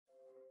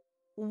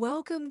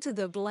Welcome to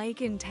the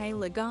Blake &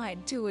 Taylor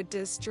Guide to a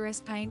Distress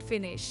Paint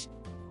Finish.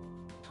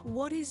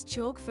 What is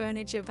chalk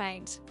furniture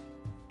paint?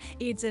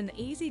 It's an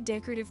easy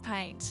decorative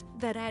paint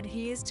that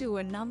adheres to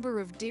a number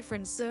of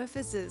different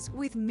surfaces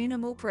with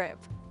minimal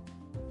prep.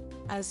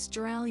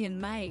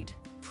 Australian-made,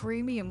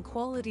 premium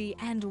quality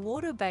and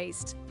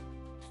water-based.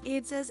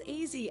 It's as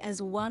easy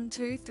as 1,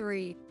 2,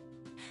 3.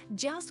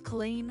 Just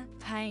clean,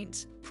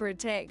 paint,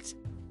 protect.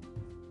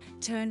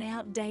 Turn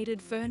outdated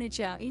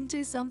furniture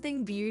into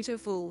something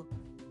beautiful.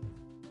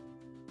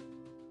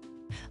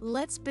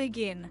 Let's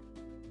begin.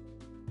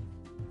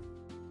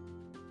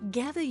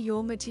 Gather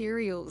your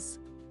materials.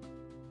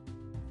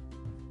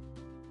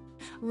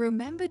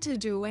 Remember to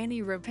do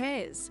any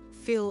repairs,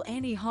 fill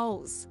any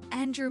holes,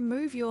 and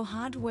remove your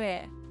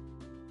hardware.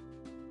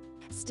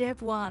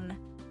 Step 1.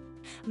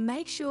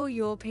 Make sure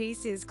your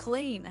piece is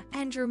clean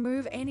and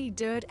remove any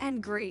dirt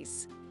and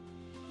grease.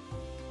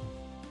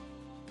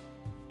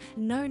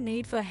 No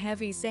need for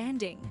heavy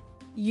sanding.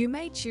 You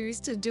may choose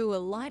to do a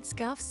light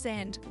scuff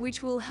sand,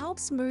 which will help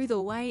smooth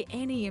away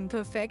any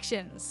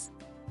imperfections.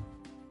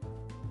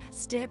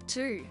 Step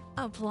 2.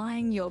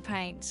 Applying your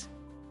paint.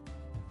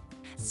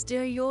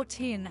 Stir your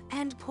tin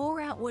and pour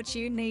out what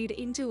you need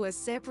into a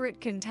separate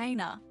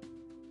container.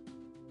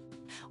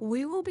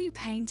 We will be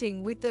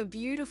painting with the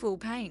beautiful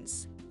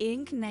paints,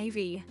 Ink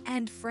Navy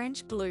and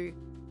French Blue.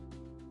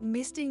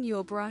 Misting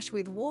your brush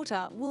with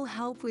water will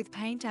help with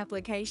paint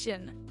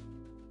application.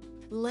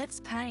 Let's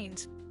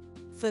paint.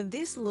 For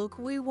this look,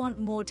 we want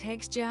more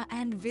texture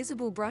and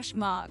visible brush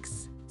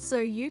marks, so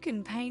you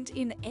can paint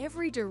in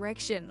every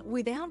direction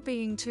without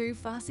being too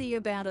fussy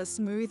about a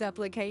smooth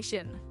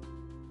application.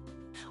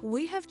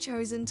 We have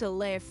chosen to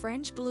layer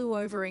French Blue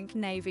over Ink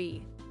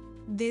Navy.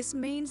 This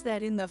means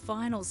that in the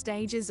final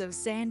stages of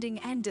sanding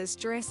and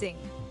distressing,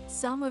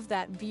 some of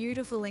that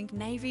beautiful Ink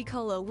Navy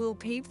color will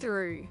peep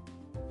through.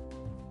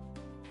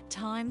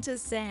 Time to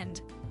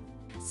sand.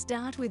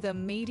 Start with a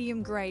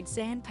medium-grade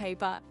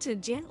sandpaper to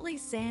gently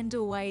sand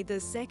away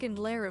the second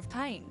layer of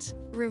paint,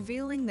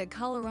 revealing the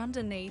color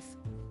underneath.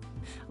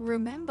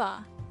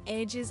 Remember,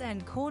 edges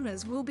and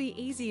corners will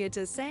be easier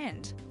to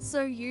sand,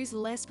 so use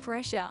less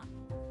pressure.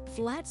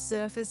 Flat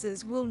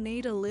surfaces will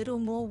need a little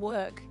more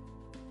work.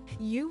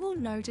 You will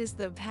notice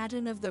the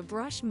pattern of the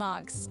brush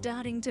marks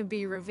starting to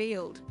be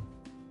revealed.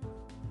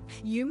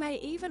 You may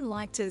even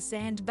like to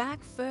sand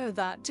back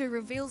further to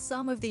reveal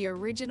some of the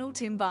original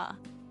timber.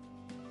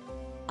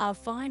 A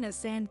finer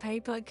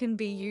sandpaper can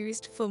be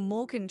used for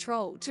more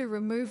control to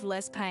remove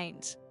less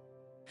paint.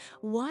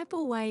 Wipe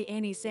away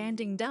any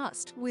sanding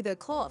dust with a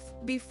cloth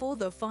before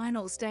the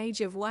final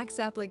stage of wax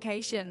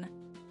application.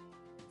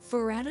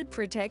 For added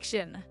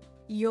protection,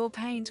 your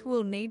paint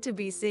will need to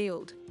be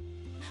sealed.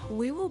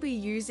 We will be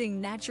using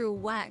natural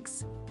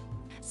wax.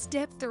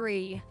 Step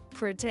 3.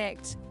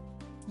 Protect.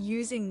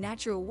 Using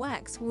natural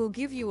wax will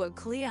give you a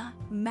clear,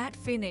 matte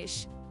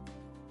finish.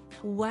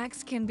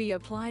 Wax can be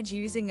applied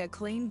using a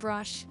clean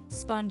brush,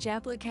 sponge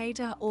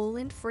applicator or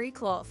lint-free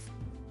cloth.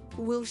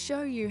 We'll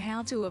show you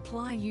how to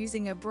apply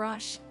using a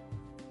brush.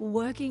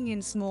 Working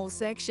in small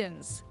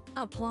sections,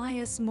 apply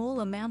a small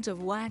amount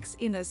of wax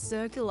in a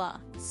circular,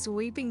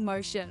 sweeping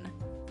motion.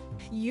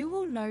 You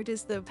will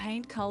notice the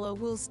paint color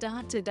will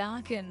start to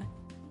darken.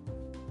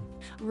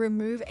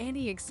 Remove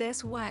any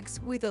excess wax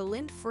with a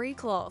lint-free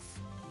cloth.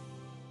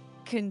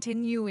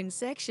 Continue in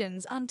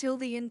sections until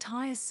the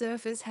entire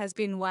surface has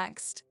been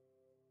waxed.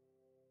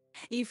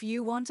 If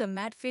you want a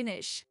matte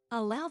finish,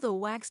 allow the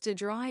wax to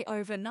dry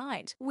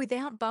overnight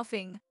without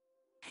buffing.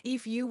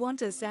 If you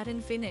want a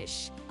satin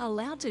finish,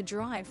 allow to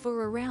dry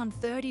for around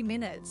 30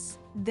 minutes,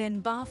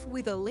 then buff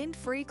with a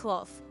lint-free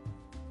cloth.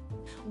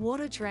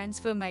 Water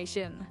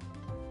transformation.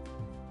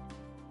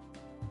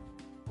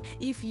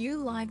 If you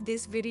like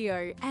this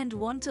video and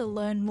want to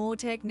learn more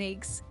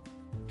techniques,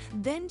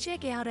 then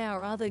check out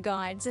our other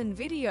guides and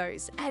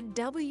videos at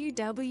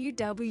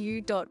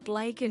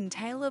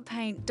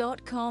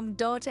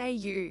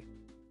www.blakeandtaylorpaint.com.au.